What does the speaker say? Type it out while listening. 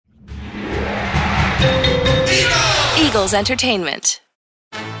Eagles Entertainment.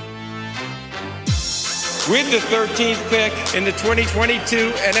 With the 13th pick in the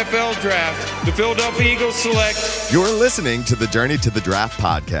 2022 NFL Draft, the Philadelphia Eagles select... You're listening to the Journey to the Draft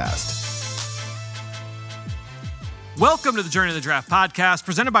podcast. Welcome to the Journey to the Draft podcast,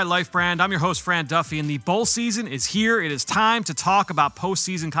 presented by Life Brand. I'm your host, Fran Duffy, and the bowl season is here. It is time to talk about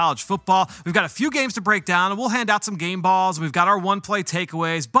postseason college football. We've got a few games to break down, and we'll hand out some game balls. We've got our one-play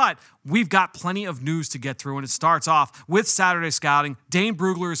takeaways, but we've got plenty of news to get through, and it starts off with Saturday Scouting. Dane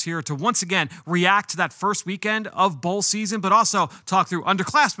Brugler is here to once again react to that first weekend of bowl season, but also talk through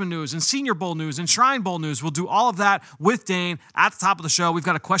underclassmen news and Senior Bowl news and Shrine Bowl news. We'll do all of that with Dane at the top of the show. We've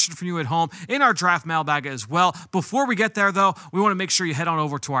got a question for you at home in our draft mailbag as well. Before we get there, though, we want to make sure you head on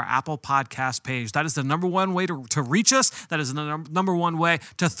over to our Apple Podcast page. That is the number one way to reach us. That is the number one way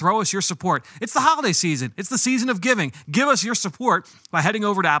to throw us your support. It's the holiday season. It's the season of giving. Give us your support by heading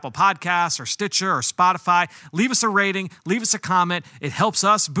over to Apple Podcasts or Stitcher or Spotify. Leave us a rating. Leave us a comment. It helps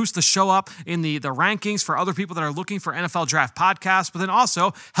us boost the show up in the rankings for other people that are looking for NFL Draft podcasts, but then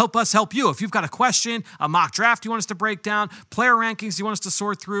also help us help you. If you've got a question, a mock draft you want us to break down, player rankings you want us to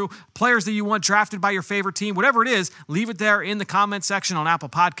sort through, players that you want drafted by your favorite team, whatever it is, leave it there in the comment section on Apple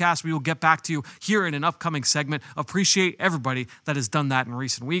Podcasts. We will get back to you here in an upcoming segment. Appreciate everybody that has done that in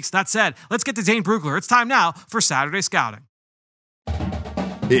recent weeks. That said, let's get to Dane Brugler. It's time now for Saturday Scouting.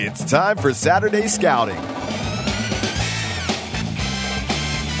 It's time for Saturday Scouting.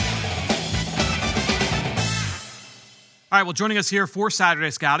 All right, well, joining us here for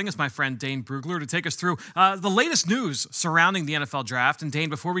Saturday Scouting is my friend Dane Brugler to take us through the latest news surrounding the NFL Draft. And Dane,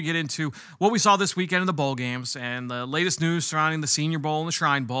 before we get into what we saw this weekend in the bowl games and the latest news surrounding the Senior Bowl and the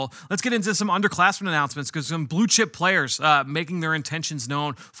Shrine Bowl, let's get into some underclassmen announcements because some blue chip players making their intentions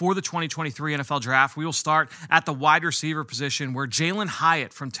known for the 2023 NFL Draft. We will start at the wide receiver position where Jalin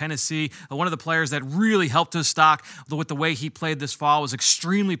Hyatt from Tennessee, one of the players that really helped his stock with the way he played this fall, was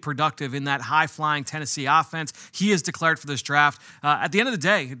extremely productive in that high-flying Tennessee offense. He is declared for this draft. At the end of the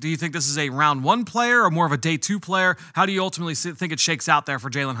day, do you think this is a round one player or more of a day two player? How do you ultimately think it shakes out there for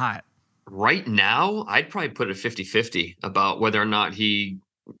Jalin Hyatt? Right now, I'd probably put it 50-50 about whether or not he,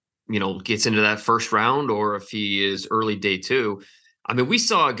 gets into that first round or if he is early day two. I mean, we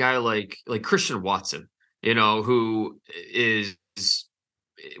saw a guy like Christian Watson, who is,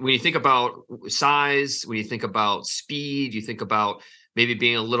 when you think about size, when you think about speed, you think about maybe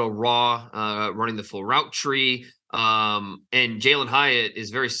being a little raw, running the full route tree. And Jalin Hyatt is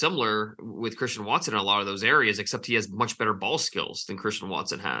very similar with Christian Watson in a lot of those areas, except he has much better ball skills than Christian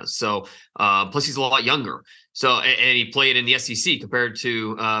Watson has. So, plus he's a lot younger. So, and he played in the SEC compared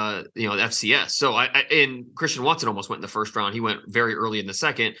to, the FCS. So and Christian Watson almost went in the first round. He went very early in the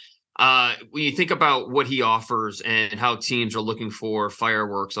second. When you think about what he offers and how teams are looking for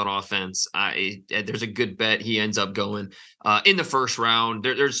fireworks on offense, there's a good bet he ends up going in the first round.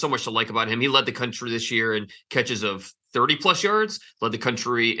 There's so much to like about him. He led the country this year in catches of 30-plus yards, led the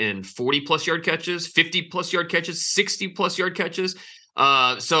country in 40-plus yard catches, 50-plus yard catches, 60-plus yard catches.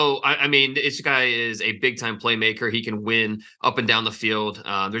 So I mean, this guy is a big time playmaker. He can win up and down the field.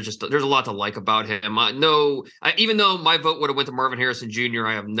 There's a lot to like about him. Even though my vote would have went to Marvin Harrison Jr.,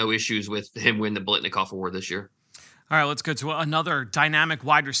 I have no issues with him winning the Blitnikoff Award this year. All right, let's go to another dynamic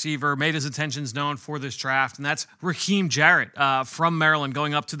wide receiver, made his intentions known for this draft, and that's Raheem Jarrett from Maryland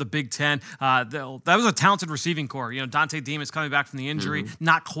going up to the Big Ten. That was a talented receiving core. Dante Demas coming back from the injury,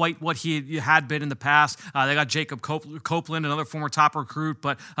 not quite what he had been in the past. They got Jacob Copeland, another former top recruit,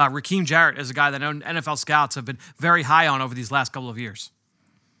 but Raheem Jarrett is a guy that NFL scouts have been very high on over these last couple of years.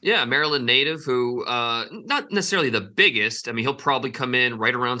 Yeah, Maryland native who, not necessarily the biggest. I mean, he'll probably come in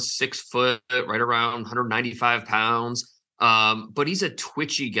right around 6 foot, right around 195 pounds. But he's a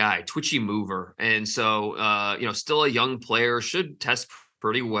twitchy guy, twitchy mover. And so, still a young player, should test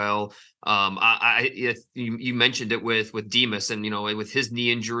pretty well. You mentioned it with Demas and, with his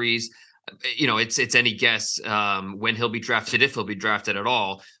knee injuries. It's any guess when he'll be drafted, if he'll be drafted at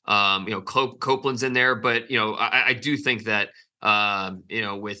all. Copeland's in there, but, I do think that,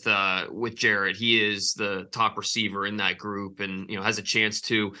 with Jarrett, he is the top receiver in that group and, has a chance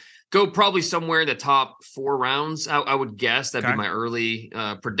to go probably somewhere in the top 4 rounds. I would guess that'd be my early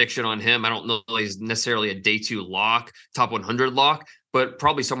prediction on him. I don't know he's necessarily a day 2 lock, top 100 lock, but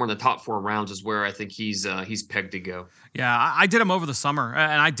probably somewhere in the top 4 rounds is where I think he's pegged to go. Yeah, I did him over the summer,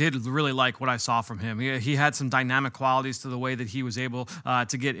 and I did really like what I saw from him. He had some dynamic qualities to the way that he was able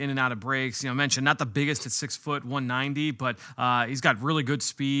to get in and out of breaks. Mentioned not the biggest at 6 foot, 190, but he's got really good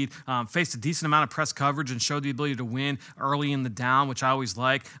speed, faced a decent amount of press coverage and showed the ability to win early in the down, which I always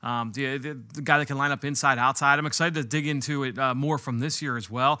like. The guy that can line up inside, outside. I'm excited to dig into it more from this year as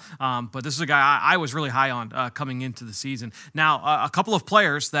well. But this is a guy I was really high on coming into the season. Now, a couple of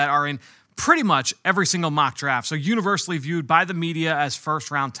players that are in pretty much every single mock draft, so universally viewed by the media as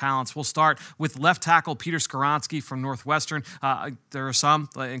first-round talents. We'll start with left tackle Peter Skoronski from Northwestern. There are some,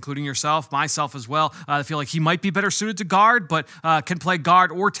 including yourself, myself as well, that feel like he might be better suited to guard, but can play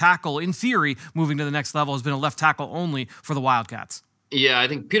guard or tackle in theory. Moving to the next level, has been a left tackle only for the Wildcats. Yeah, I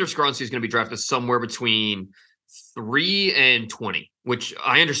think Peter Skoronski is going to be drafted somewhere between 3 and 20, which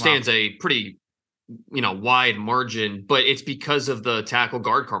I understand is a pretty wide margin, but it's because of the tackle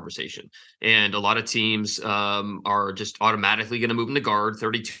guard conversation. And a lot of teams are just automatically going to move him to guard,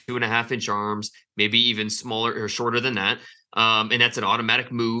 32.5-inch arms, maybe even smaller or shorter than that. And that's an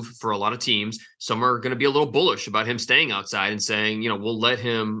automatic move for a lot of teams. Some are going to be a little bullish about him staying outside and saying, we'll let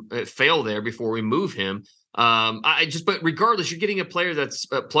him fail there before we move him. But regardless, you're getting a player that's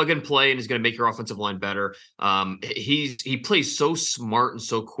plug and play and is going to make your offensive line better. He plays so smart and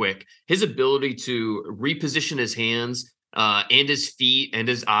so quick. His ability to reposition his hands and his feet and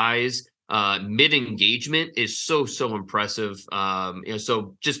his eyes mid engagement is so impressive.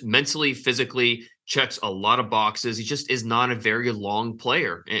 So just mentally, physically checks a lot of boxes. He just is not a very long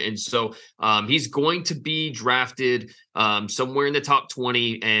player, and so he's going to be drafted somewhere in the top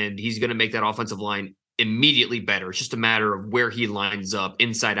 20, and he's going to make that offensive line immediately better. It's just a matter of where he lines up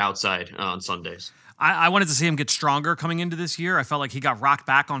inside, outside on Sundays. I wanted to see him get stronger coming into this year. I felt like he got rocked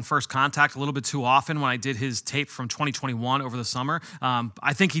back on first contact a little bit too often when I did his tape from 2021 over the summer.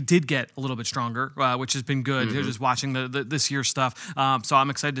 I think he did get a little bit stronger, which has been good. Just watching this year's stuff. So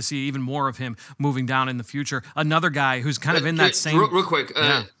I'm excited to see even more of him moving down in the future. Another guy who's kind of in that same... Real quick,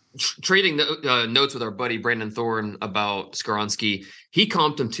 trading notes with our buddy Brandon Thorne about Skoronski, he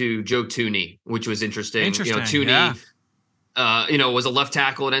comped him to Joe Thuney, which was interesting. Thuney, was a left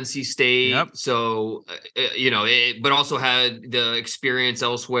tackle at NC State. Yep. So, but also had the experience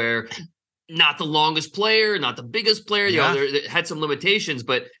elsewhere. Not the longest player, not the biggest player. There had some limitations,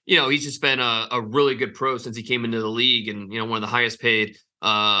 but he's just been a really good pro since he came into the league, and one of the highest paid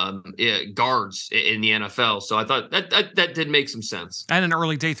guards in the NFL. So I thought that did make some sense. And an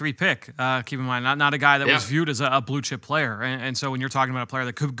early day 3 pick. Keep in mind, not a guy that was viewed as a blue chip player. And so when you're talking about a player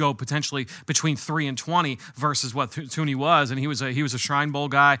that could go potentially between 3 and 20 versus what Thuney was, and he was a Shrine Bowl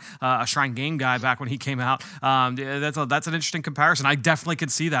guy, a Shrine Game guy back when he came out. That's an interesting comparison. I definitely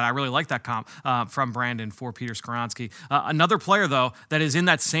could see that. I really like that comp from Brandon for Peter Skoronski. Another player though that is in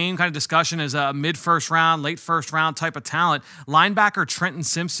that same kind of discussion as a mid first round, late first round type of talent, linebacker Trenton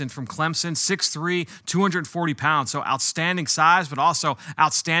Simpson from Clemson, 6'3", 240 pounds. So outstanding size, but also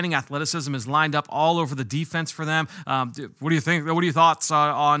outstanding athleticism, is lined up all over the defense for them. What do you think? What are your thoughts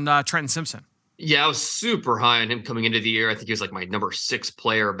on Trenton Simpson? Yeah, I was super high on him coming into the year. I think he was like my number 6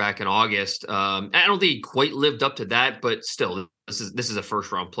 player back in August. I don't think he quite lived up to that, but still, this is a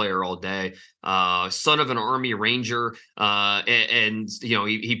first round player all day. Son of an Army Ranger, and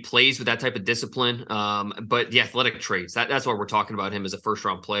he plays with that type of discipline. But the athletic traits, that's why we're talking about him as a first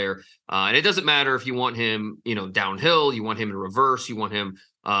round player. And it doesn't matter if you want him, downhill, you want him in reverse, you want him,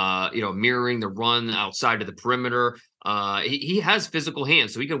 mirroring the run outside of the perimeter. He has physical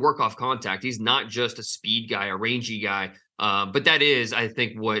hands, so he can work off contact. He's not just a speed guy, a rangy guy. But that is, I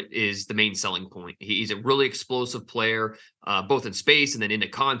think, what is the main selling point. He's a really explosive player, both in space and then into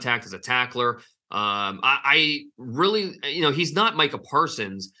contact as a tackler. I really, he's not Micah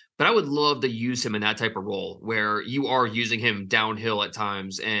Parsons, but I would love to use him in that type of role where you are using him downhill at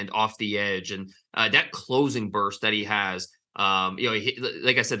times and off the edge, and that closing burst that he has.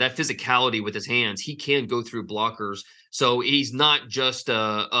 Like I said, that physicality with his hands, he can go through blockers. So he's not just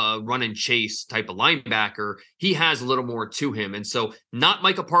a run and chase type of linebacker. He has a little more to him. And so not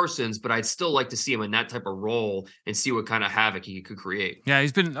Micah Parsons, but I'd still like to see him in that type of role and see what kind of havoc he could create. Yeah,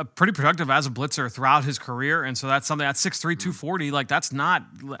 he's been pretty productive as a blitzer throughout his career. And so that's something at 6'3", 240, like that's not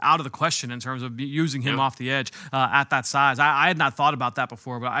out of the question in terms of using him off the edge at that size. I had not thought about that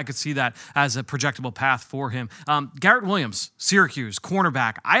before, but I could see that as a projectable path for him. Garrett Williams, Syracuse,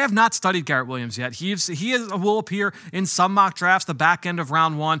 cornerback. I have not studied Garrett Williams yet. He will appear in some mock drafts, the back end of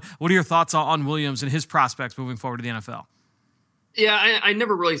round 1. What are your thoughts on Williams and his prospects moving forward to the NFL? Yeah, I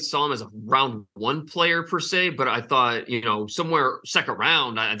never really saw him as a round 1 player per se, but I thought, somewhere second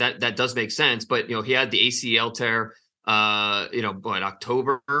round, that does make sense. But, he had the ACL tear but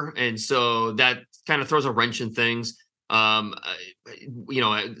October. And so that kind of throws a wrench in things. The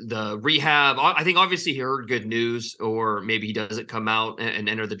rehab, I think obviously he heard good news, or maybe he doesn't come out and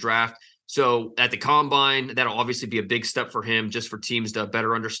enter the draft. So at the combine, that'll obviously be a big step for him, just for teams to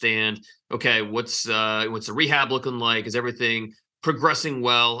better understand, okay, what's the rehab looking like? Is everything progressing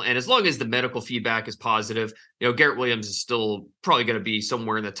well? And as long as the medical feedback is positive, Garrett Williams is still probably going to be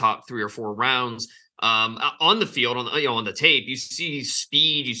somewhere in the top 3 or 4 rounds. On the field, on the tape, you see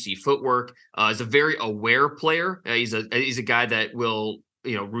speed, you see footwork. He's a very aware player. He's a guy that will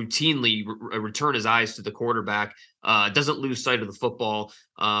routinely return his eyes to the quarterback. Doesn't lose sight of the football.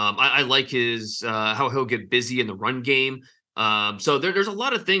 I like his how he'll get busy in the run game. So there's a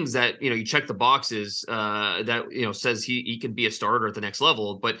lot of things that you check the boxes that says he can be a starter at the next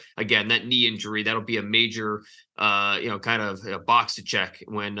level. But again, that knee injury, that'll be a major kind of a box to check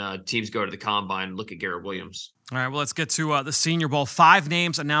when teams go to the combine and look at Garrett Williams. All right, well, let's get to the Senior Bowl. 5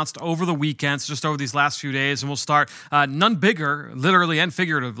 names announced over the weekends, just over these last few days, and we'll start none bigger, literally and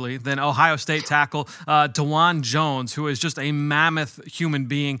figuratively, than Ohio State tackle Dawand Jones, who is just a mammoth human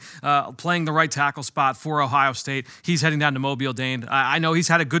being, playing the right tackle spot for Ohio State. He's heading down to Mobile-Dane. I know he's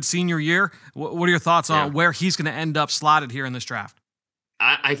had a good senior year. What are your thoughts on where he's going to end up slotted here in this draft?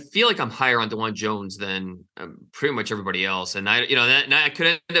 I feel like I'm higher on Dawand Jones than pretty much everybody else, and I could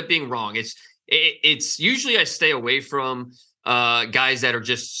end up being wrong. It's usually I stay away from guys that are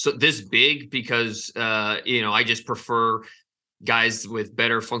just this big because I just prefer guys with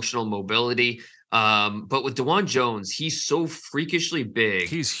better functional mobility. But with Dawand Jones, he's so freakishly big.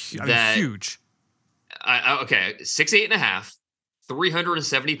 He's huge. 6'8.5",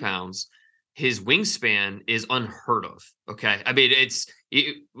 370 pounds. His wingspan is unheard of. Okay. I mean, I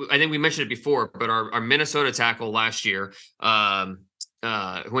think we mentioned it before, but our Minnesota tackle last year who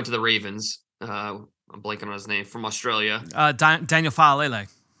went to the Ravens. I'm blanking on his name, from Australia. Daniel Faalele.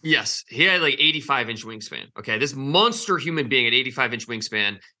 Yes, he had like 85-inch wingspan. Okay, this monster human being at 85-inch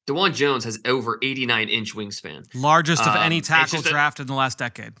wingspan. Dawand Jones has over 89-inch wingspan. Largest of any tackle drafted in the last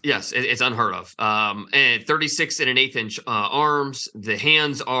decade. Yes, it's unheard of. And 36 and an eighth inch arms. The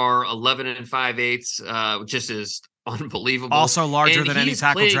hands are 11 and 5/8, which just is unbelievable. Also larger than any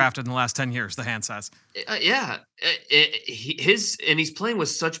tackle drafted in the last 10 years, the hand size. He's playing with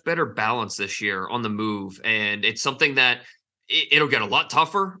such better balance this year on the move. And it's something that it'll get a lot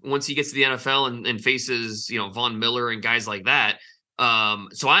tougher once he gets to the NFL and faces, Von Miller and guys like that.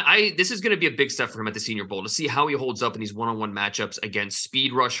 So this is going to be a big step for him at the Senior Bowl to see how he holds up in these one-on-one matchups against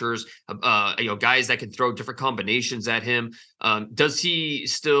speed rushers, guys that can throw different combinations at him. Does he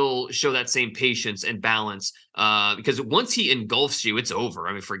still show that same patience and balance? Because once he engulfs you, it's over.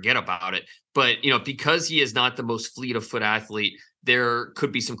 I mean, forget about it. But, because he is not the most fleet of foot athlete, there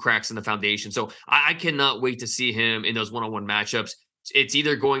could be some cracks in the foundation. So I cannot wait to see him in those one-on-one matchups. It's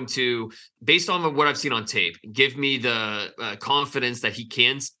either going to, based on what I've seen on tape, give me the confidence that he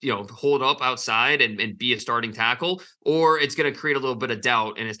can, hold up outside and be a starting tackle, or it's going to create a little bit of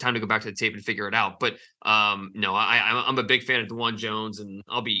doubt and it's time to go back to the tape and figure it out. But no, I'm a big fan of Dawand Jones, and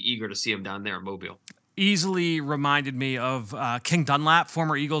I'll be eager to see him down there in Mobile. Easily reminded me of King Dunlap,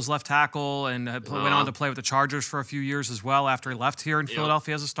 former Eagles left tackle, and went on to play with the Chargers for a few years as well after he left here in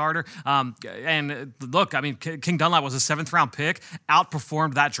Philadelphia as a starter. And look, I mean, King Dunlap was a 7th-round pick,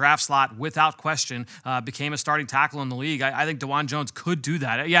 outperformed that draft slot without question, became a starting tackle in the league. I think Dawand Jones could do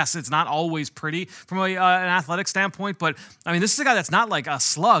that. Yes, it's not always pretty from an athletic standpoint, but I mean, this is a guy that's not like a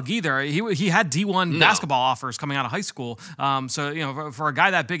slug either. He had D1 basketball offers coming out of high school. So, for a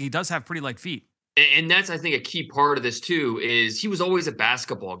guy that big, he does have pretty light feet. And that's, I think, a key part of this, too, is he was always a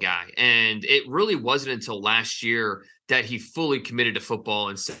basketball guy. And it really wasn't until last year that he fully committed to football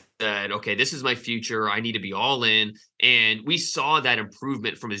and said, okay, this is my future. I need to be all in. And we saw that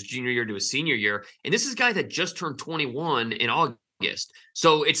improvement from his junior year to his senior year. And this is a guy that just turned 21 in August.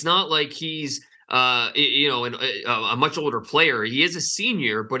 So it's not like he's a much older player. He is a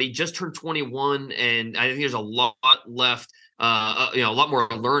senior, but he just turned 21. And I think there's a lot left. A lot more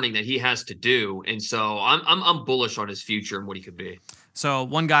learning that he has to do, and so I'm bullish on his future and what he could be. So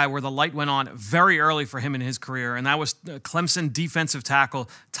one guy where the light went on very early for him in his career, and that was Clemson defensive tackle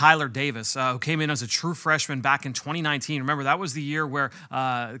Tyler Davis, who came in as a true freshman back in 2019. Remember, that was the year where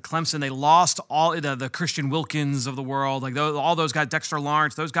Clemson, they lost all the Christian Wilkins of the world, like all those guys, Dexter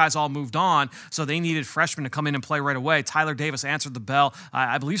Lawrence, those guys all moved on, so they needed freshmen to come in and play right away. Tyler Davis answered the bell.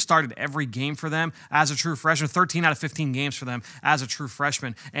 I believe started every game for them as a true freshman, 13 out of 15 games for them as a true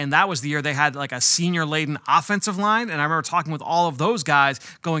freshman, and that was the year they had like a senior-laden offensive line, and I remember talking with all of those those guys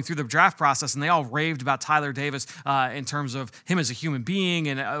going through the draft process, and they all raved about Tyler Davis in terms of him as a human being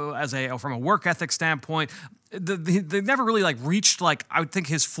and from a work ethic standpoint. They never really reached I would think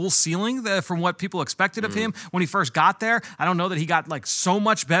his full ceiling from what people expected of him when he first got there. I don't know that he got so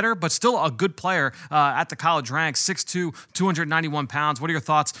much better, but still a good player at the college ranks, 6'2", 291 pounds. What are your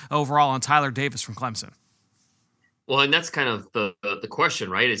thoughts overall on Tyler Davis from Clemson? Well, and that's kind of the question,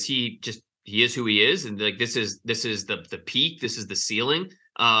 right? Is he is who he is, and this is the peak, this is the ceiling.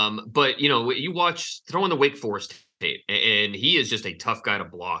 But you throw in the Wake Forest tape, and he is just a tough guy to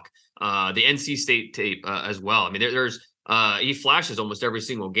block. The NC State tape as well. I mean, he flashes almost every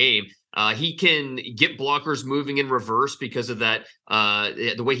single game. He can get blockers moving in reverse because of that.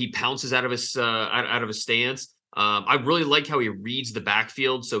 The way he pounces out of his stance. I really like how he reads the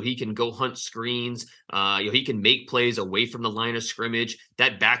backfield, so he can go hunt screens. He can make plays away from the line of scrimmage.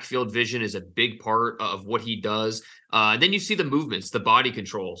 That backfield vision is a big part of what he does. And then you see the movements, the body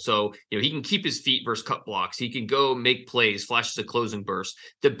control. So, he can keep his feet versus cut blocks. He can go make plays, flashes a closing burst.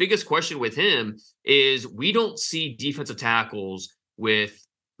 The biggest question with him is we don't see defensive tackles with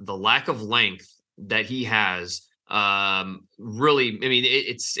the lack of length that he has. Really, I mean,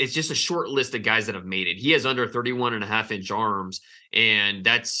 it's just a short list of guys that have made it. He has under 31.5-inch arms, and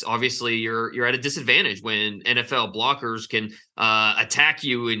that's obviously you're at a disadvantage when NFL blockers can attack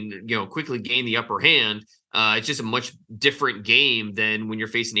you and quickly gain the upper hand. It's just a much different game than when you're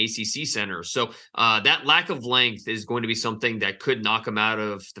facing ACC centers. So that lack of length is going to be something that could knock him out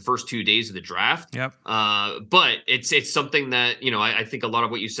of the first 2 days of the draft. Yep. But it's something that I think a lot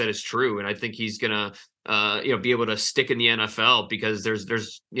of what you said is true, and I think he's gonna be able to stick in the NFL because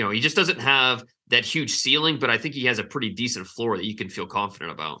there's he just doesn't have that huge ceiling, but I think he has a pretty decent floor that you can feel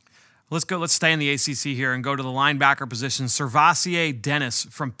confident about. Let's stay in the ACC here and go to the linebacker position. SirVocea Dennis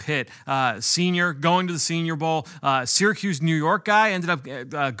from Pitt, senior, going to the Senior Bowl. Syracuse, New York guy, ended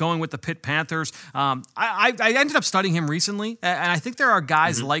up going with the Pitt Panthers. I ended up studying him recently, and I think there are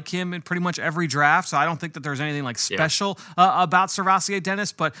guys like him in pretty much every draft, so I don't think that there's anything special about SirVocea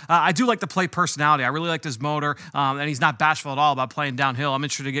Dennis, but I do like the play personality. I really liked his motor, and he's not bashful at all about playing downhill. I'm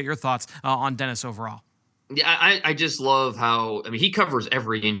interested to get your thoughts on Dennis overall. Yeah, I just love how, he covers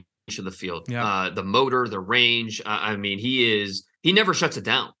every inch of the field. The motor, the range. He never shuts it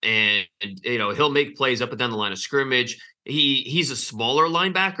down, and he'll make plays up and down the line of scrimmage. He's a smaller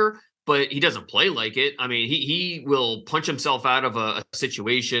linebacker, but he doesn't play like it. I mean, he will punch himself out of a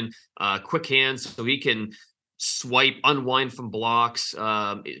situation, quick hands, so he can swipe, unwind from blocks,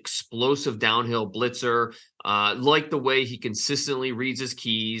 explosive downhill blitzer. Like the way he consistently reads his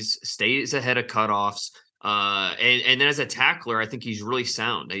keys, stays ahead of cutoffs. And then as a tackler, I think he's really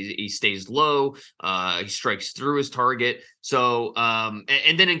sound. He stays low. He strikes through his target. So,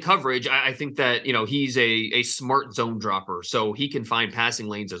 and then in coverage, I think that, he's a smart zone dropper, so he can find passing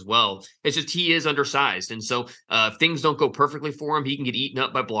lanes as well. It's just, he is undersized. And so, if things don't go perfectly for him, he can get eaten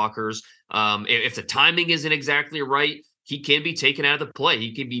up by blockers. If the timing isn't exactly right, he can be taken out of the play.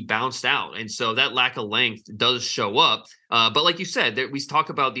 He can be bounced out. And so that lack of length does show up. But like you said, we talk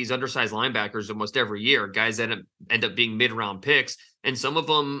about these undersized linebackers almost every year, guys that end up being mid-round picks. And some of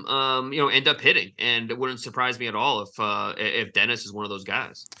them, end up hitting. And it wouldn't surprise me at all if Dennis is one of those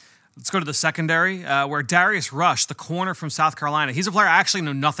guys. Let's go to the secondary, where Darius Rush, the corner from South Carolina, he's a player I actually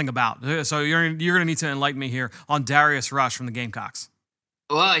know nothing about. So you're going to need to enlighten me here on Darius Rush from the Gamecocks.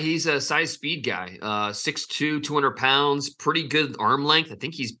 Well, he's a size speed guy, 6'2", 200 pounds, pretty good arm length. I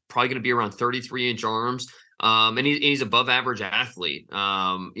think he's probably going to be around 33-inch arms. And he's above average athlete.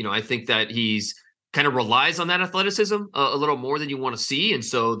 I think that he's kind of relies on that athleticism a little more than you want to see. And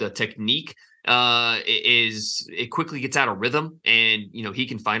so the technique it quickly gets out of rhythm, and, he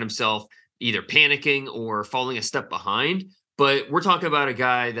can find himself either panicking or falling a step behind. But we're talking about a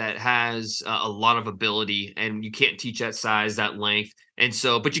guy that has a lot of ability, and you can't teach that size, that length. And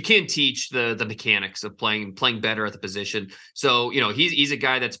so, but you can teach the mechanics of playing better at the position. So, he's a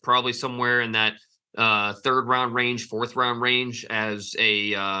guy that's probably somewhere in that third round range, fourth round range as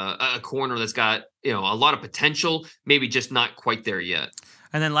a corner that's got, a lot of potential, maybe just not quite there yet.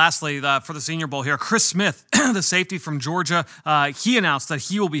 And then lastly, for the Senior Bowl here, Chris Smith, the safety from Georgia, he announced that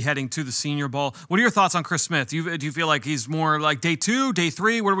he will be heading to the Senior Bowl. What are your thoughts on Chris Smith? Do you feel like he's more like day 2, day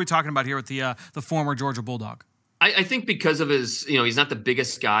 3? What are we talking about here with the former Georgia Bulldog? I think because of his, he's not the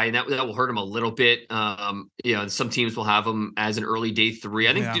biggest guy, and that will hurt him a little bit. Some teams will have him as an early day 3.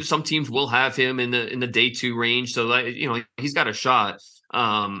 I think some teams will have him in the day 2 range. So he's got a shot.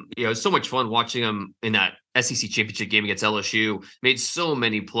 It's so much fun watching him in that SEC championship game against LSU. Made so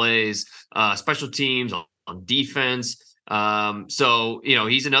many plays, special teams, on defense. So,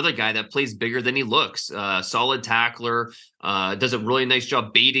 he's another guy that plays bigger than he looks. Solid tackler, does a really nice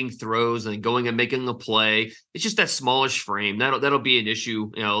job baiting throws and going and making a play. It's just that smallish frame. That'll be an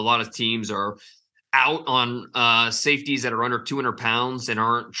issue. A lot of teams are out on safeties that are under 200 pounds and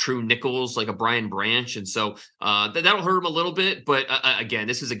aren't true nickels like a Brian Branch. And so that'll hurt him a little bit. But again,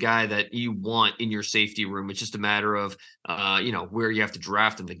 this is a guy that you want in your safety room. It's just a matter of, where you have to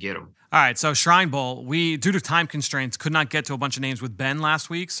draft him to get him. All right, so Shrine Bowl, we, due to time constraints, could not get to a bunch of names with Ben last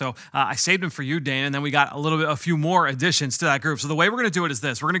week, so I saved him for you, Dane, and then we got a few more additions to that group. So the way we're going to do it is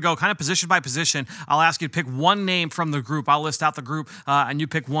this. We're going to go kind of position by position. I'll ask you to pick one name from the group. I'll list out the group, and you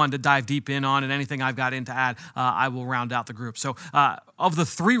pick one to dive deep in on, and anything I've got in to add, I will round out the group. So of the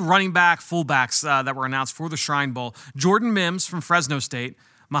 3 running back fullbacks that were announced for the Shrine Bowl, Jordan Mims from Fresno State,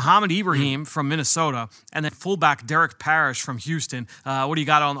 Mohamed Ibrahim from Minnesota, and then fullback Derek Parrish from Houston. What do you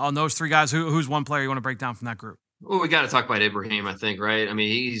got on those 3 guys? Who's one player you want to break down from that group? Well, we got to talk about Ibrahim, I think, right? I mean,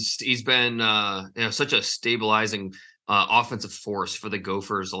 he's been such a stabilizing offensive force for the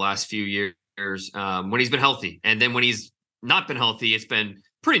Gophers the last few years when he's been healthy, and then when he's not been healthy, it's been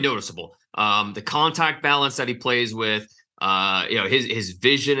pretty noticeable. The contact balance that he plays with, his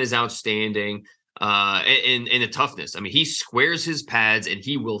vision is outstanding. And the toughness. I mean, he squares his pads and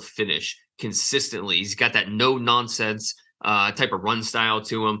he will finish consistently. He's got that no nonsense type of run style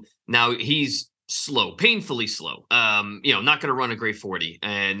to him. Now he's slow, painfully slow. Not going to run a great 40,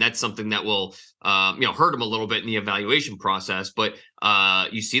 and that's something that will hurt him a little bit in the evaluation process. But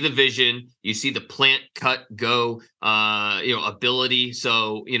you see the vision, you see the plant, cut, go, ability.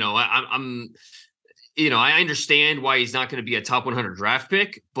 So I understand why he's not going to be a top 100 draft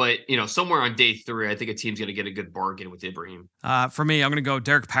pick, but, somewhere on day 3, I think a team's going to get a good bargain with Ibrahim. For me, I'm going to go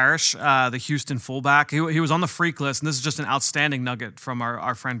Derek Parrish, the Houston fullback. He was on the freak list, and this is just an outstanding nugget from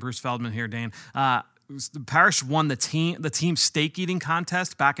our friend Bruce Feldman here, Dane. Parrish won the team steak eating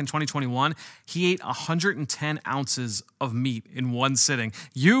contest back in 2021. He ate 110 ounces of meat in one sitting.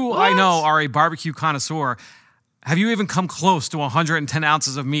 What? I know, are a barbecue connoisseur. Have you even come close to 110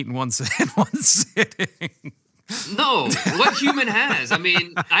 ounces of meat in one sitting? No, what human has? I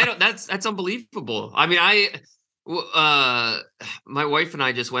mean, that's unbelievable. I mean, my wife and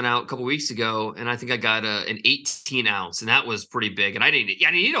I just went out a couple weeks ago, and I think I got an 18 ounce, and that was pretty big. And I didn't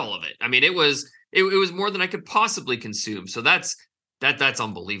eat all of it. I mean, it was more than I could possibly consume. So that's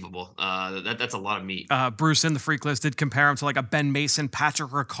unbelievable. That's a lot of meat. Bruce in the freak list did compare him to like a Ben Mason,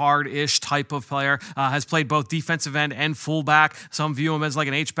 Patrick Ricard-ish type of player. Has played both defensive end and fullback. Some view him as like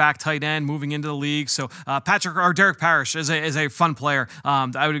an H-back tight end moving into the league. So Derek Parrish is a fun player.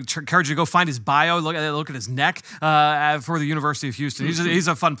 I would encourage you to go find his bio. Look at his neck for the University of Houston. He's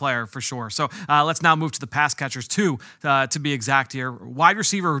a fun player for sure. So let's now move to the pass catchers too, to be exact here. Wide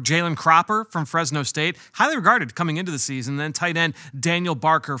receiver Jalen Cropper from Fresno State, highly regarded coming into the season. Then tight end Daniel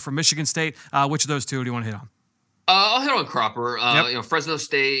Barker from Michigan State. Which of those 2 do you want to hit on? I'll hit on Cropper. Yep. Fresno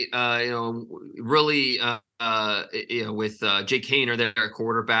State, really, with Jake Haener, their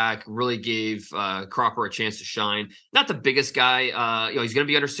quarterback, really gave Cropper a chance to shine. Not the biggest guy. He's going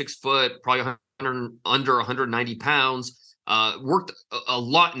to be under 6 foot, probably under 190 pounds. Worked a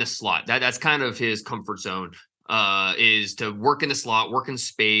lot in the slot. That's kind of his comfort zone, is to work in the slot, work in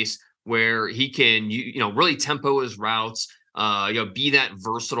space where he can, really tempo his routes. Be that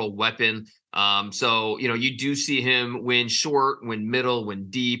versatile weapon. So you do see him when short, when middle, when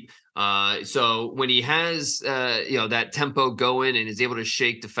deep. So when he has that tempo going and is able to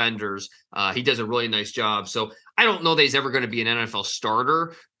shake defenders, he does a really nice job. So I don't know that he's ever going to be an NFL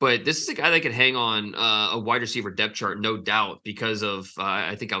starter, but this is a guy that can hang on a wide receiver depth chart, no doubt, because of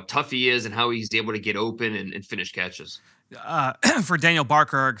I think how tough he is and how he's able to get open and finish catches. For Daniel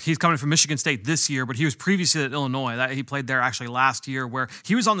Barker, he's coming from Michigan State this year, but he was previously at Illinois. He played there actually last year, where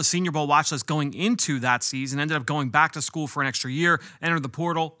he was on the Senior Bowl watch list going into that season, ended up going back to school for an extra year, entered the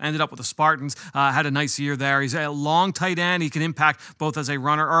portal, ended up with the Spartans, had a nice year there. He's a long tight end. He can impact both as a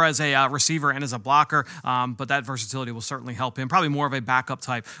runner or as a receiver and as a blocker, but that versatility will certainly help him. Probably more of a backup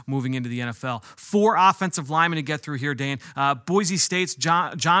type moving into the NFL. 4 offensive linemen to get through here, Dane. Boise State's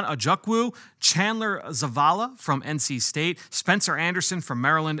John Ojukwu, Chandler Zavala from NC State, Spencer Anderson from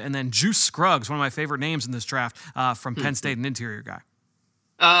Maryland, and then Juice Scruggs, one of my favorite names in this draft, from Penn State, an interior guy.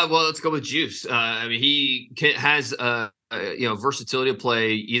 Well, let's go with Juice. I mean, he has versatility to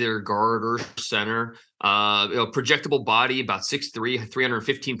play either guard or center. Projectable body, about 6'3",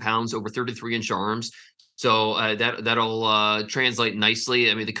 315 pounds, over 33-inch arms. So that'll translate nicely.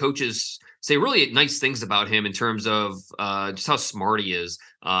 I mean, the coaches say really nice things about him in terms of just how smart he is,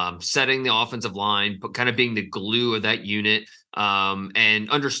 setting the offensive line, but kind of being the glue of that unit, and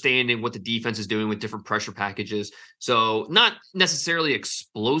understanding what the defense is doing with different pressure packages. So not necessarily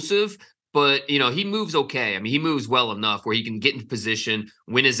explosive, but he moves okay. I mean, he moves well enough where he can get into position,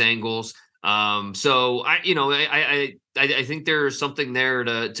 win his angles. So I think there's something there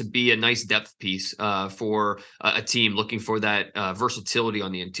to be a nice depth piece for a team looking for that versatility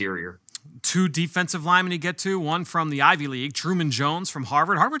on the interior. Two defensive linemen you get to, one from the Ivy League, Truman Jones from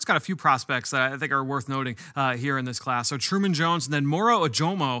Harvard. Harvard's got a few prospects that I think are worth noting here in this class. So Truman Jones and then Moro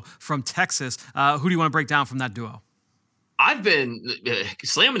Ojomo from Texas. Who do you want to break down from that duo? I've been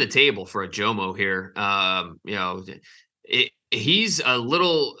slamming the table for Ojomo here. He's a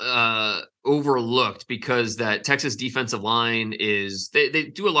little overlooked because that Texas defensive line is they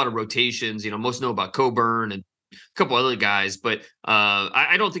do a lot of rotations. Most know about Coburn and a couple other guys, but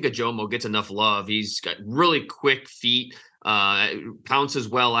I don't think Ojomo gets enough love. He's got really quick feet, pounces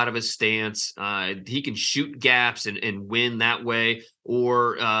well out of his stance. He can shoot gaps and win that way.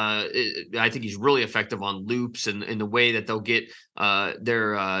 Or I think he's really effective on loops and the way that they'll get on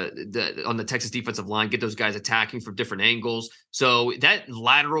the Texas defensive line, get those guys attacking from different angles. So that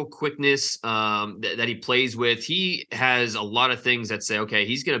lateral quickness that he plays with, he has a lot of things that say, okay,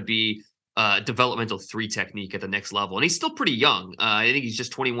 he's going to be developmental 3 technique at the next level. And he's still pretty young. I think he's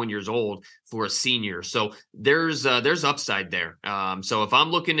just 21 years old for a senior. So there's upside there. So if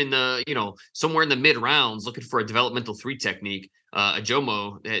I'm looking in the, somewhere in the mid rounds, looking for a developmental 3 technique,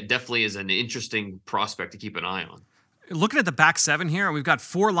 Ojomo definitely is an interesting prospect to keep an eye on. Looking at the back 7 here, we've got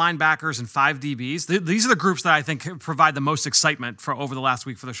 4 linebackers and 5 DBs. These are the groups that I think provide the most excitement for over the last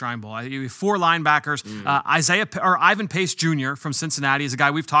week for the Shrine Bowl. 4 linebackers. Ivan Pace Jr. from Cincinnati is a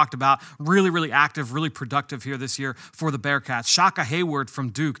guy we've talked about. Really, really active, really productive here this year for the Bearcats. Shaka Hayward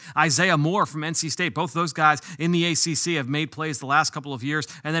from Duke. Isaiah Moore from NC State. Both those guys in the ACC have made plays the last couple of years.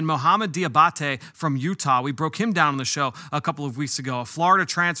 And then Mohamed Diabate from Utah. We broke him down on the show a couple of weeks ago. A Florida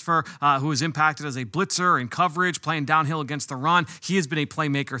transfer who was impacted as a blitzer in coverage, playing downhill against the run. He has been a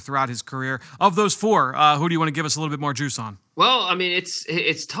playmaker throughout his career. Of those 4, who do you want to give us a little bit more juice on? Well, I mean,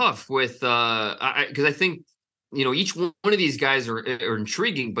 it's tough with because I think each one of these guys are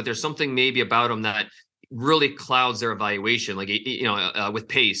intriguing, but there's something maybe about them that really clouds their evaluation. Like with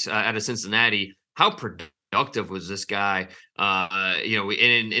Pace out of Cincinnati, how productive was this guy?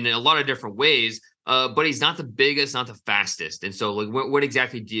 In a lot of different ways. But he's not the biggest, not the fastest. And so what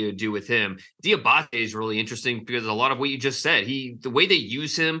exactly do you do with him? Diabate is really interesting because a lot of what you just said, the way they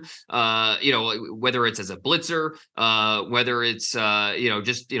use him, whether it's as a blitzer, whether it's,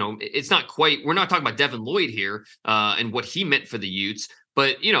 it's not quite, we're not talking about Devin Lloyd here and what he meant for the Utes.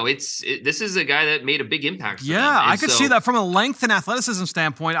 But, this is a guy that made a big impact. Yeah, I could see that from a length and athleticism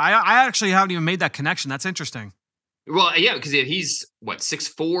standpoint. I actually haven't even made that connection. That's interesting. Well, yeah, because he's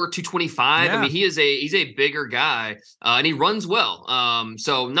 6'4", 225. Yeah. I mean, he's a bigger guy, and he runs well.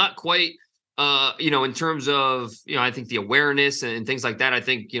 So not quite, in terms of, I think the awareness and things like that. I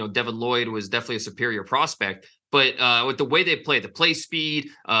think Devin Lloyd was definitely a superior prospect. But with the way they play, the play speed,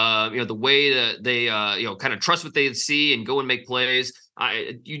 the way that they kind of trust what they see and go and make plays,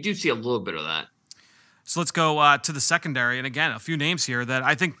 you do see a little bit of that. So let's go to the secondary. And again, a few names here that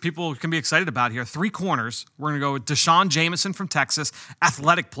I think people can be excited about here. 3 corners. We're going to go with Deshaun Jameson from Texas,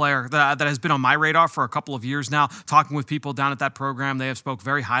 athletic player that has been on my radar for a couple of years now. Talking with people down at that program, they have spoke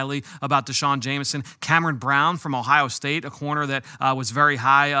very highly about Deshaun Jameson. Cameron Brown from Ohio State, a corner that was very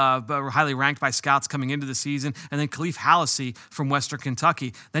highly ranked by scouts coming into the season. And then Khalif Hallisey from Western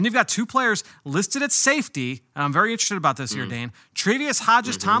Kentucky. Then you've got 2 players listed at safety. And I'm very interested about this here, Dane. Tre'Vius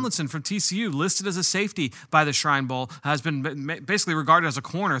Hodges-Tomlinson from TCU, listed as a safety by the Shrine Bowl, has been basically regarded as a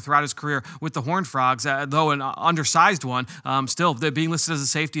corner throughout his career with the Horned Frogs, though an undersized one. Still, being listed as a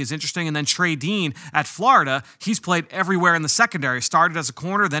safety is interesting. And then Trey Dean at Florida, he's played everywhere in the secondary. Started as a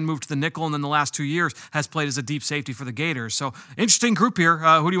corner, then moved to the nickel, and then the last 2 years has played as a deep safety for the Gators. So interesting group here.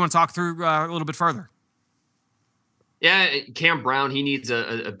 Who do you want to talk through a little bit further? Yeah, Cam Brown, he needs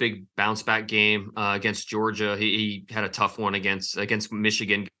a big bounce back game against Georgia. He had a tough one against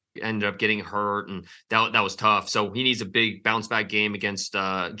Michigan. Ended up getting hurt, and that was tough. So he needs a big bounce back game against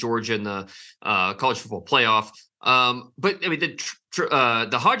Georgia in the college football playoff. But I mean,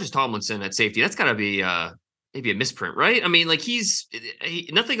 the Hodges Tomlinson at safety, that's got to be maybe a misprint, right? I mean, like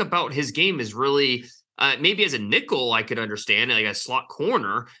nothing about his game is really maybe as a nickel I could understand, like a slot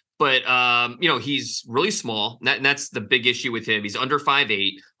corner. But, he's really small. And that's the big issue with him. He's under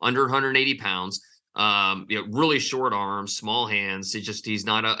 5'8", under 180 pounds. Really short arms, small hands. He's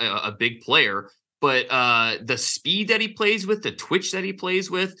not a big player, but the speed that he plays with, the twitch that he plays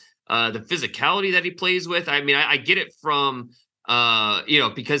with, the physicality that he plays with. I mean, I get it from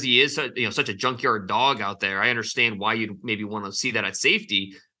because he is such a junkyard dog out there. I understand why you'd maybe want to see that at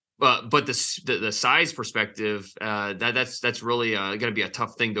safety. But the size perspective, that's really going to be a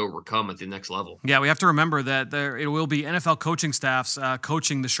tough thing to overcome at the next level. Yeah, we have to remember that it will be NFL coaching staffs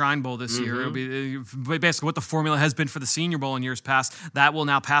coaching the Shrine Bowl this year. It'll be basically what the formula has been for the Senior Bowl in years past. That will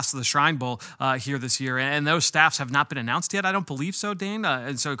now pass to the Shrine Bowl here this year, and those staffs have not been announced yet. I don't believe so, Dane.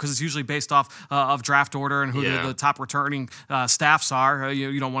 And so because it's usually based off of draft order and who the top returning staffs are.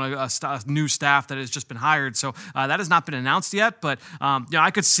 You don't want a new staff that has just been hired. So that has not been announced yet. But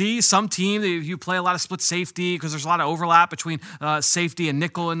I could see some team that you play a lot of split safety because there's a lot of overlap between safety and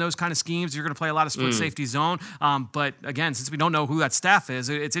nickel in those kind of schemes. You're going to play a lot of split safety zone. But again, since we don't know who that staff is,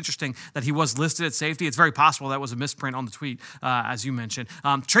 it's interesting that he was listed at safety. It's very possible that was a misprint on the tweet, as you mentioned.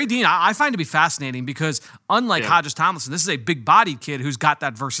 Trey Dean, I find to be fascinating because unlike Hodges Tomlinson, this is a big-bodied kid who's got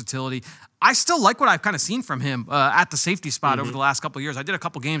that versatility. I still like what I've kind of seen from him at the safety spot over the last couple of years. I did a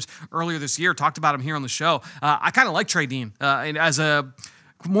couple games earlier this year, talked about him here on the show. I kind of like Trey Dean as a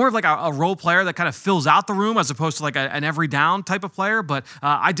more of like a role player that kind of fills out the room as opposed to like an every down type of player. But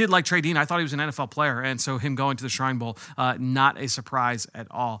I did like Trey Dean. I thought he was an NFL player. And so him going to the Shrine Bowl, not a surprise at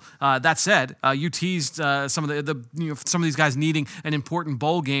all. That said, you teased some of some of these guys needing an important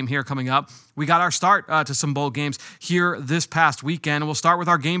bowl game here coming up. We got our start to some bowl games here this past weekend. And we'll start with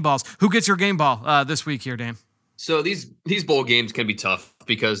our game balls. Who gets your game ball this week here, Dan? So these bowl games can be tough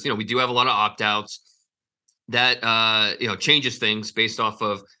because, we do have a lot of opt-outs. That changes things based off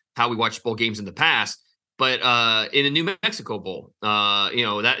of how we watched bowl games in the past. But in a New Mexico Bowl,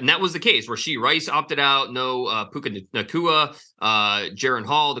 that was the case. Rashee Rice opted out. No Puka Nacua. Jaren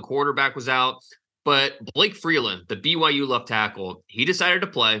Hall, the quarterback, was out. But Blake Freeland, the BYU left tackle, he decided to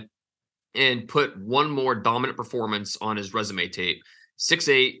play and put one more dominant performance on his resume tape.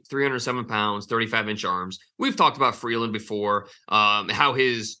 6'8", 307 pounds, 35-inch arms. We've talked about Freeland before, how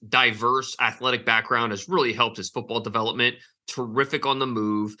his diverse athletic background has really helped his football development. Terrific on the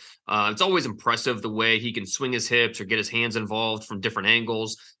move. It's always impressive the way he can swing his hips or get his hands involved from different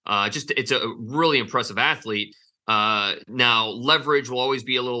angles. It's a really impressive athlete. Now, leverage will always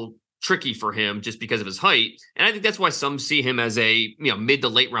be a little tricky for him just because of his height. And I think that's why some see him as a mid to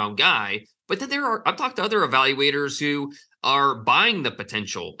late round guy. But then I've talked to other evaluators who are buying the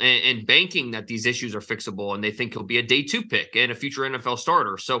potential and banking that these issues are fixable, and they think he'll be a day 2 pick and a future NFL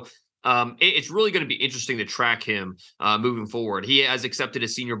starter. So it's really going to be interesting to track him moving forward. He has accepted a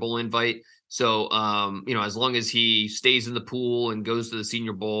Senior Bowl invite. So, as long as he stays in the pool and goes to the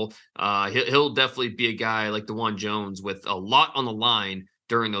Senior Bowl, he'll definitely be a guy like DeJuan Jones with a lot on the line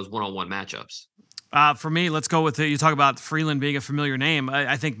during those one-on-one matchups. For me, let's go with you talk about Freeland being a familiar name.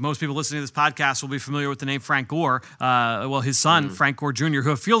 I think most people listening to this podcast will be familiar with the name Frank Gore. His son, Frank Gore Jr.,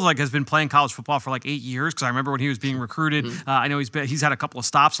 who it feels like has been playing college football for like 8 years, because I remember when he was being recruited. I know he's had a couple of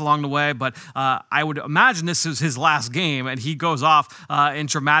stops along the way, but I would imagine this is his last game, and he goes off in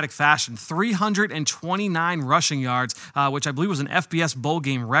dramatic fashion. 329 rushing yards, which I believe was an FBS bowl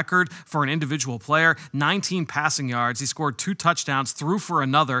game record for an individual player. 19 passing yards. He scored 2 touchdowns, threw for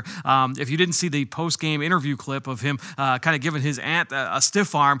another. If you didn't see the post-game interview clip of him kind of giving his aunt a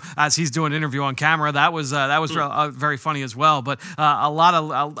stiff arm as he's doing an interview on camera, that was very funny as well. But a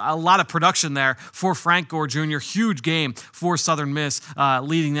lot of production there for Frank Gore Jr. Huge game for Southern Miss,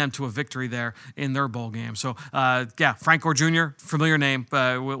 leading them to a victory there in their bowl game. So Frank Gore Jr., familiar name.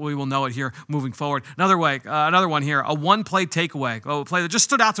 We will know it here moving forward. Another one here, a one-play takeaway. A play that just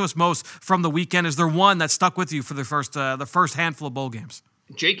stood out to us most from the weekend. Is there one that stuck with you for the first handful of bowl games?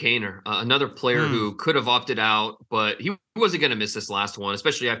 Jake Haener, another player who could have opted out, but he wasn't going to miss this last one,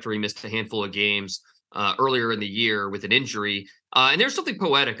 especially after he missed a handful of games earlier in the year with an injury. And there's something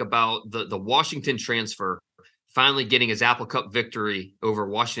poetic about the Washington transfer finally getting his Apple Cup victory over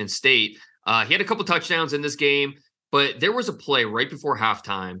Washington State. He had a couple touchdowns in this game, but there was a play right before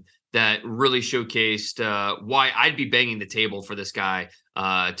halftime that really showcased why I'd be banging the table for this guy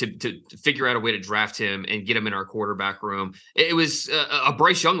to figure out a way to draft him and get him in our quarterback room. It was a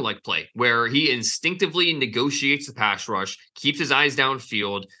Bryce Young-like play where he instinctively negotiates the pass rush, keeps his eyes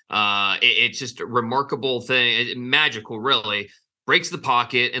downfield. It's just a remarkable thing, magical, really. Breaks the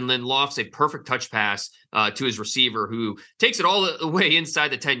pocket and then lofts a perfect touch pass to his receiver, who takes it all the way inside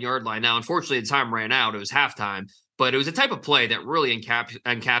the 10-yard line. Now, unfortunately, the time ran out. It was halftime. But it was a type of play that really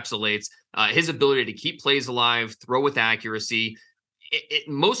encapsulates his ability to keep plays alive, throw with accuracy.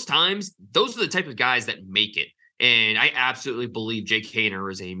 Most times, those are the type of guys that make it. And I absolutely believe Jake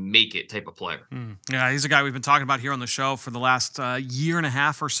Haener is a make it type of player. Yeah, he's a guy we've been talking about here on the show for the last year and a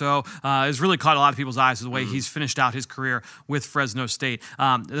half or so. Has really caught a lot of people's eyes the way he's finished out his career with Fresno State.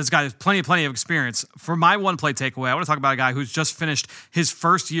 This guy has plenty of experience. For my one play takeaway, I want to talk about a guy who's just finished his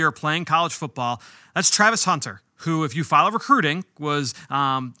first year playing college football. That's Travis Hunter, who, if you follow recruiting, was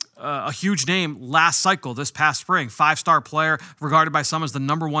a huge name last cycle, this past spring. 5-star player, regarded by some as the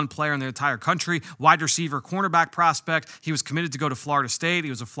number 1 player in the entire country. Wide receiver, cornerback prospect. He was committed to go to Florida State.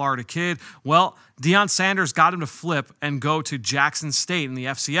 He was a Florida kid. Well, Deion Sanders got him to flip and go to Jackson State in the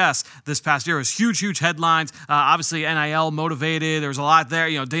FCS this past year. It was huge headlines. Obviously, NIL motivated. There was a lot there.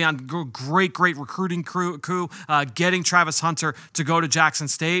 Deion, great recruiting coup, getting Travis Hunter to go to Jackson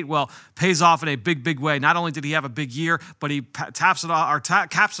State. Well, pays off in a big way. Not only did he have a big year, but he caps it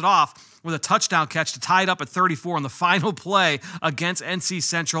off with a touchdown catch to tie it up at 34 on the final play against NC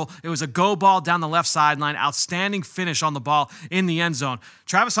Central. It was a go ball down the left sideline. Outstanding finish on the ball in the end zone.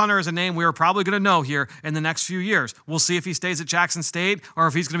 Travis Hunter is a name we are probably going to know here in the next few years. We'll see if he stays at Jackson State or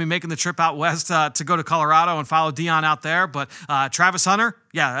if he's going to be making the trip out west to go to Colorado and follow Deion out there. But Travis Hunter,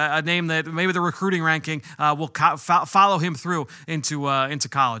 a name that maybe the recruiting ranking will follow him through into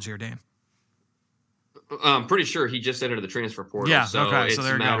college here, Dane. I'm pretty sure he just entered the transfer portal. Yeah, so okay. It's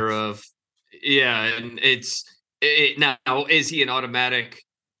a matter of, and now is he an automatic,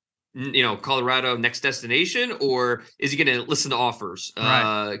 Colorado next destination, or is he going to listen to offers?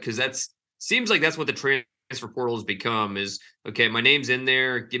 Right. Because seems like that's what the transfer portal has become. Is okay, my name's in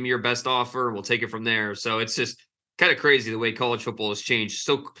there. Give me your best offer, and we'll take it from there. So it's just kind of crazy the way college football has changed.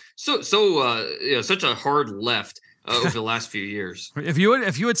 So such a hard left. Over the last few years. If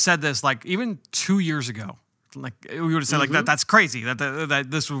you had said this like even 2 years ago, like we would have said like that's crazy that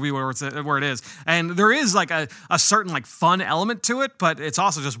this would be where it is. And there is like a certain like fun element to it, but it's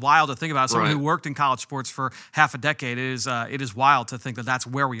also just wild to think about. Someone who worked in college sports for half a decade, it is wild to think that that's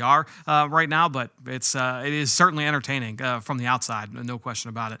where we are right now. But it is certainly entertaining from the outside, no question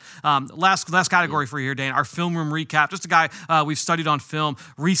about it. Last category for you here, Dane, our film room recap. Just a guy we've studied on film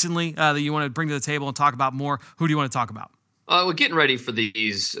recently that you want to bring to the table and talk about more. Who do you want to talk about? We're getting ready for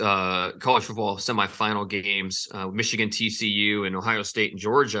these college football semifinal games, Michigan, TCU, and Ohio State and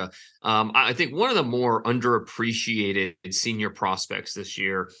Georgia. I think one of the more underappreciated senior prospects this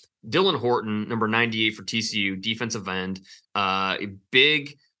year, Dylan Horton, number 98 for TCU, defensive end, a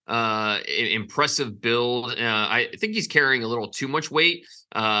big, impressive build. I think he's carrying a little too much weight.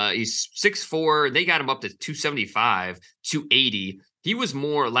 He's 6'4". They got him up to 275, 280. He was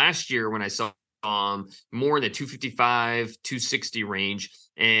more last year when I saw more in the 255, 260 range.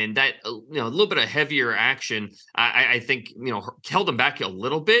 And that, a little bit of heavier action, I think, held him back a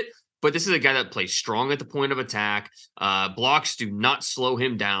little bit. But this is a guy that plays strong at the point of attack. Blocks do not slow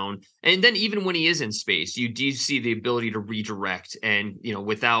him down. And then even when he is in space, you do see the ability to redirect and,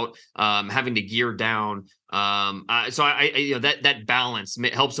 without having to gear down. So that balance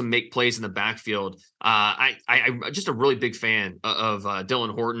helps him make plays in the backfield. I'm just a really big fan of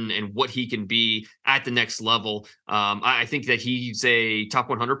Dylan Horton and what he can be at the next level. I think that he's a top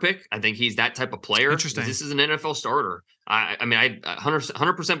 100 pick. I think he's that type of player. Interesting. This is an NFL starter. I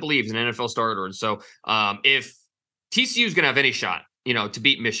 100% believe he's an NFL starter. And so if TCU is going to have any shot, to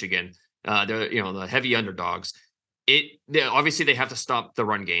beat Michigan, the heavy underdogs, obviously they have to stop the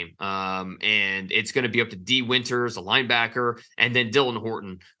run game. And it's going to be up to D Winters, a linebacker, and then Dylan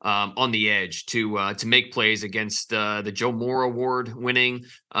Horton on the edge to make plays against the Joe Moore Award winning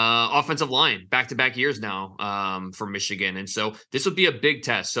offensive line back-to-back years now for Michigan. And so this will be a big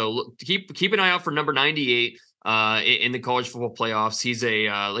test. So keep an eye out for number 98 in the college football playoffs. He's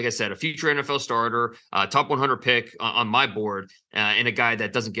like I said, a future NFL starter, top 100 pick on my board, and a guy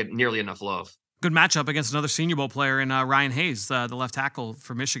that doesn't get nearly enough love. Good matchup against another Senior Bowl player in Ryan Hayes, the left tackle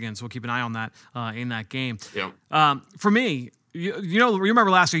for Michigan. So we'll keep an eye on that in that game. Yeah. For me, you remember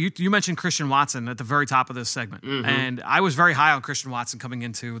last year you mentioned Christian Watson at the very top of this segment, and I was very high on Christian Watson coming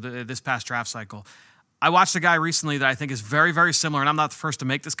into this past draft cycle. I watched a guy recently that I think is very, very similar, and I'm not the first to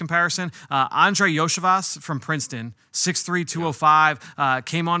make this comparison. Andre Yoshivas from Princeton, 6'3", 205,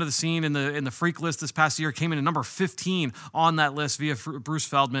 came onto the scene in the freak list this past year, came in at number 15 on that list via Bruce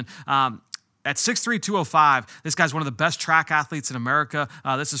Feldman. At 6'3", 205, this guy's one of the best track athletes in America.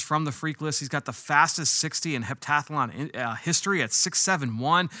 This is from the freak list. He's got the fastest 60 in heptathlon history at 6'7",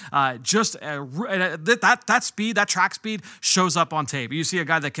 1. That speed, that track speed shows up on tape. You see a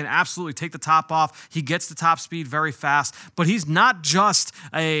guy that can absolutely take the top off. He gets the top speed very fast, but he's not just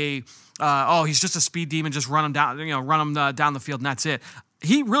he's just a speed demon. Just run him down, down the field, and that's it.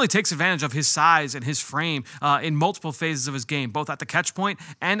 he really takes advantage of his size and his frame in multiple phases of his game, both at the catch point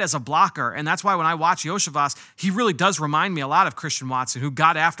and as a blocker. And that's why when I watch Iosivas, he really does remind me a lot of Christian Watson, who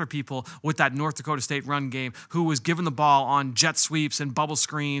got after people with that North Dakota State run game, who was given the ball on jet sweeps and bubble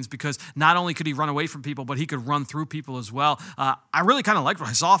screens, because not only could he run away from people, but he could run through people as well. I really kind of liked what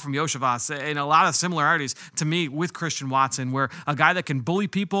I saw from Iosivas, and a lot of similarities to me with Christian Watson, where a guy that can bully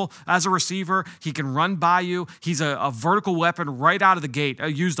people as a receiver, he can run by you. He's a vertical weapon right out of the gate,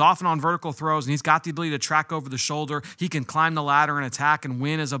 used often on vertical throws, and he's got the ability to track over the shoulder. He can climb the ladder and attack and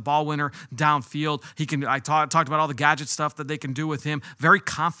win as a ball winner downfield. He can. I talked about all the gadget stuff that they can do with him. Very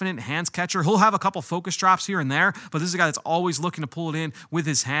confident hands catcher. He'll have a couple focus drops here and there, but this is a guy that's always looking to pull it in with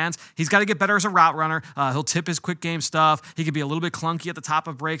his hands. He's got to get better as a route runner. He'll tip his quick game stuff. He can be a little bit clunky at the top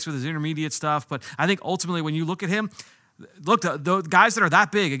of breaks with his intermediate stuff, but I think ultimately when you look at him, the guys that are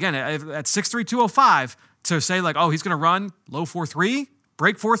that big, again, at 6'3", 205, to say like, oh, he's going to run low 4.3,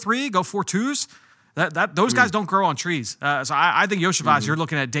 break 4.3, go 4.2s, those guys don't grow on trees. So I think Iosivas, you're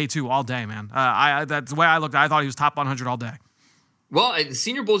looking at day 2 all day, man. That's the way I looked. I thought he was top 100 all day. Well, the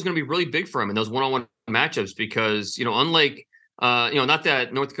Senior Bowl is going to be really big for him in those one-on-one matchups because, unlike, not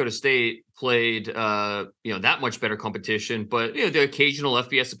that North Dakota State played, that much better competition, but, the occasional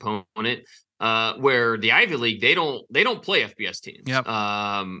FBS opponent, where the Ivy League, they don't play FBS teams. Yep.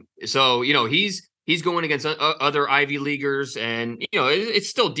 So, he's going against other Ivy Leaguers, and, it's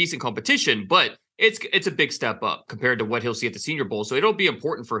still decent competition, but it's a big step up compared to what he'll see at the Senior Bowl. So it'll be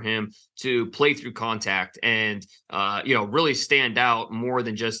important for him to play through contact and, really stand out more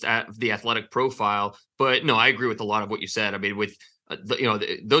than just at the athletic profile. But no, I agree with a lot of what you said. I mean, with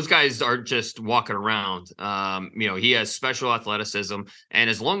those guys aren't just walking around. He has special athleticism, and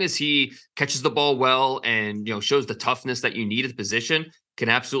as long as he catches the ball well and, shows the toughness that you need at the position, can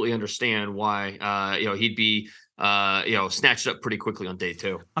absolutely understand why, he'd be, snatched up pretty quickly on day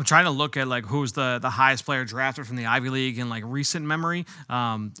 2. I'm trying to look at like who's the highest player drafted from the Ivy League in like recent memory,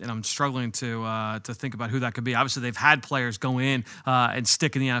 and I'm struggling to think about who that could be. Obviously, they've had players go in and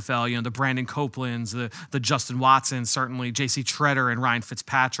stick in the NFL. The Brandon Copelands, the Justin Watsons, certainly J.C. Treader and Ryan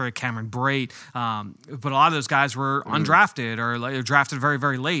Fitzpatrick, Cameron Brate. But a lot of those guys were undrafted or drafted very,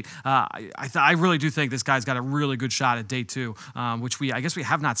 very late. I really do think this guy's got a really good shot at day 2, which I guess we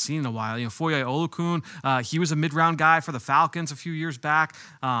have not seen in a while. Foye Oluokun, he was a mid-round guy for the Falcons a few years back.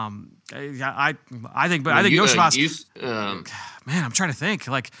 I think Iosivas. Man, I'm trying to think.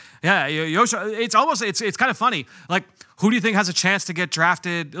 Iosivas. It's kind of funny. Like, who do you think has a chance to get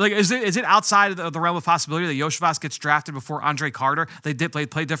drafted? Like, is it outside of the realm of possibility that Iosivas gets drafted before Andre Carter? They did play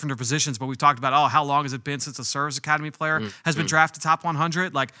different positions, but we've talked about how long has it been since a Service Academy player has been drafted top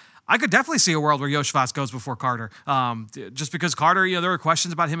 100? Like, I could definitely see a world where Iosivas goes before Carter, just because Carter, there were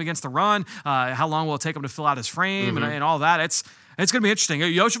questions about him against the run. How long will it take him to fill out his frame and all that? It's going to be interesting.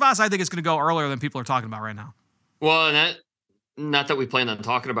 Iosivas, I think, is going to go earlier than people are talking about right now. Well, and not that we plan on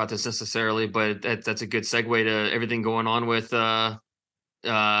talking about this necessarily, but that's a good segue to everything going on with the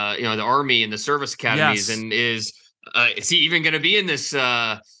Army and the service academies. Yes. And is he even going to be in this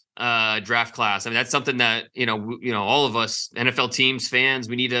draft class? I mean, that's something that all of us NFL teams, fans,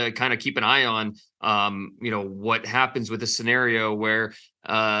 we need to kind of keep an eye on. What happens with this scenario where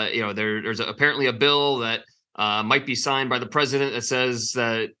there's apparently a bill that might be signed by the president that says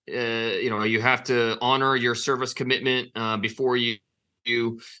that you have to honor your service commitment before you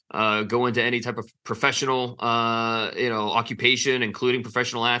go into any type of professional occupation, including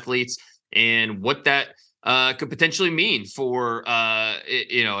professional athletes, and what that could potentially mean for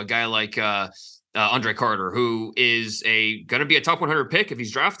a guy like Andre Carter, who is going to be a top 100 pick if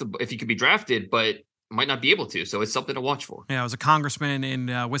he could be drafted, but might not be able to. So it's something to watch for. Yeah, it was a congressman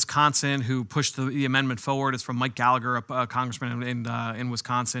in Wisconsin who pushed the amendment forward. It's from Mike Gallagher, a congressman in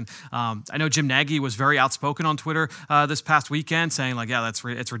Wisconsin. I know Jim Nagy was very outspoken on Twitter this past weekend, saying like, yeah,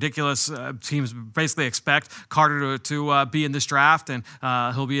 it's ridiculous. Teams basically expect Carter to be in this draft, and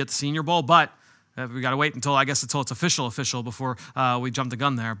he'll be at the Senior Bowl, but we got to wait until it's official before we jump the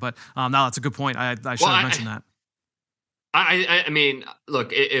gun there. But no, that's a good point. I should have mentioned that. I mean,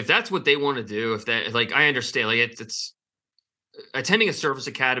 look, if that's what they want to do, if that, like, I understand, like, it's attending a service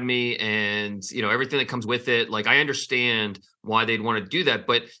academy and, everything that comes with it. Like, I understand why they'd want to do that,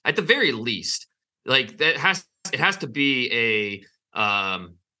 but at the very least, like, it has to be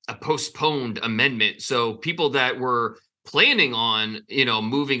a postponed amendment. So people that were planning on,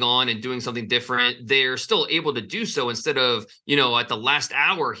 moving on and doing something different, they're still able to do so instead of, at the last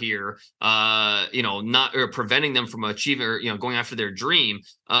hour here, not or preventing them from achieving or, going after their dream.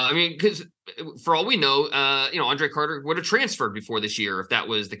 I mean, because for all we know, Andre Carter would have transferred before this year if that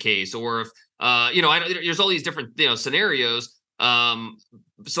was the case, or if, there's all these different, scenarios.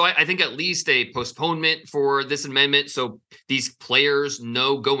 So I think at least a postponement for this amendment, so these players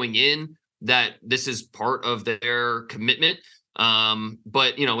know going in that this is part of their commitment.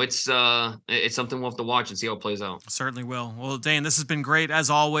 But it's something we'll have to watch and see how it plays out. Certainly will. Well, Dane, this has been great as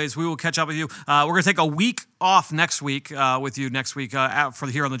always. We will catch up with you. We're going to take a week off next week with you next week for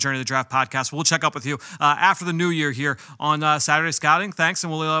here on the Journey to the Draft podcast. We'll check up with you after the new year here on Saturday Scouting. Thanks,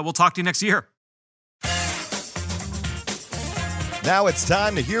 and we'll talk to you next year. Now it's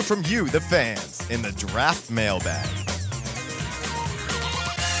time to hear from you, the fans, in the Draft Mailbag.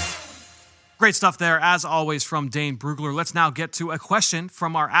 Great stuff there, as always, from Dane Brugler. Let's now get to a question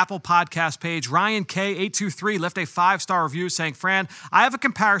from our Apple Podcast page. Ryan K823 left a 5-star review saying, Fran, I have a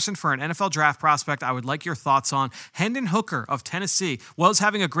comparison for an NFL draft prospect I would like your thoughts on. Hendon Hooker of Tennessee was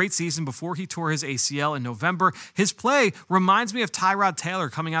having a great season before he tore his ACL in November. His play reminds me of Tyrod Taylor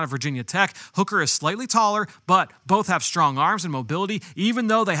coming out of Virginia Tech. Hooker is slightly taller, but both have strong arms and mobility, even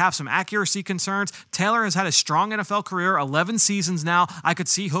though they have some accuracy concerns. Taylor has had a strong NFL career, 11 seasons now. I could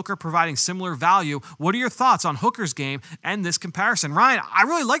see Hooker providing similar value. What are your thoughts on Hooker's game and this comparison? Ryan, I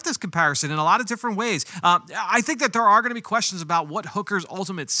really like this comparison in a lot of different ways. I think that there are going to be questions about what Hooker's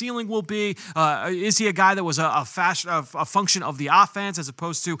ultimate ceiling will be. Is he a guy that was a function of the offense as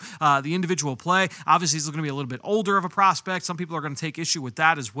opposed to the individual play? Obviously, he's going to be a little bit older of a prospect. Some people are going to take issue with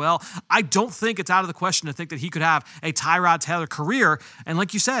that as well. I don't think it's out of the question to think that he could have a Tyrod Taylor career. And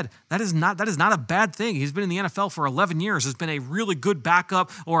like you said, that is not a bad thing. He's been in the NFL for 11 years, has been a really good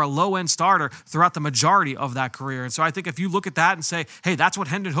backup or a low-end starter throughout the majority of that career. And so I think if you look at that and say, hey, that's what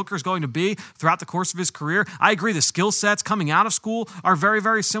Hendon Hooker is going to be throughout the course of his career, I agree the skill sets coming out of school are very,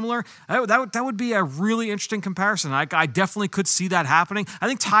 very similar. That would be a really interesting comparison. I definitely could see that happening. I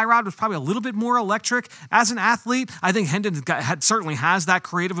think Tyrod was probably a little bit more electric as an athlete. I think Hendon certainly has that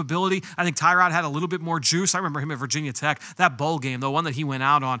creative ability. I think Tyrod had a little bit more juice. I remember him at Virginia Tech. That bowl game, the one that he went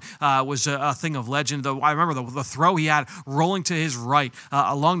out on, was a thing of legend. I remember the throw he had rolling to his right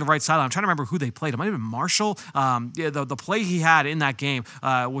along the right sideline. I'm trying to remember who they played. It might have been Marshall. The play he had in that game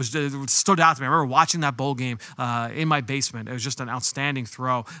stood out to me. I remember watching that bowl game in my basement. It was just an outstanding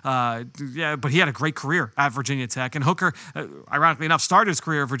throw. But he had a great career at Virginia Tech. And Hooker, ironically enough, started his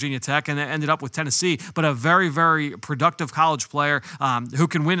career at Virginia Tech and ended up with Tennessee, but a very, very productive college player who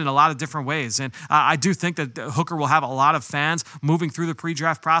can win in a lot of different ways. And I do think that Hooker will have a lot of fans moving through the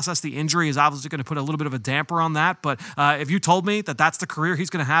pre-draft process. The injury is obviously going to put a little bit of a damper on that. But if you told me that that's the career he's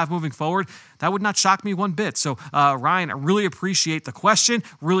going to have moving forward, that would not shock me one bit. So, Ryan, I really appreciate the question,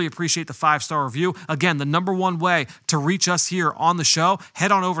 really appreciate the 5-star review. Again, the number one way to reach us here on the show,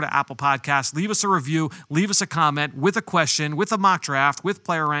 head on over to Apple Podcasts, leave us a review, leave us a comment with a question, with a mock draft, with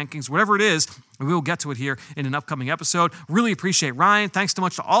player rankings, whatever it is. We will get to it here in an upcoming episode. Really appreciate Ryan. Thanks so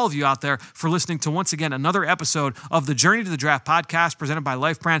much to all of you out there for listening to, once again, another episode of the Journey to the Draft podcast presented by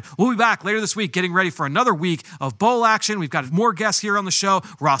Life Brand. We'll be back later this week getting ready for another week of bowl action. We've got more guests here on the show.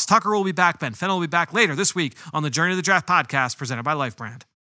 Ross Tucker will be back. Ben Fennell will be back later this week on the Journey to the Draft podcast presented by Life Brand.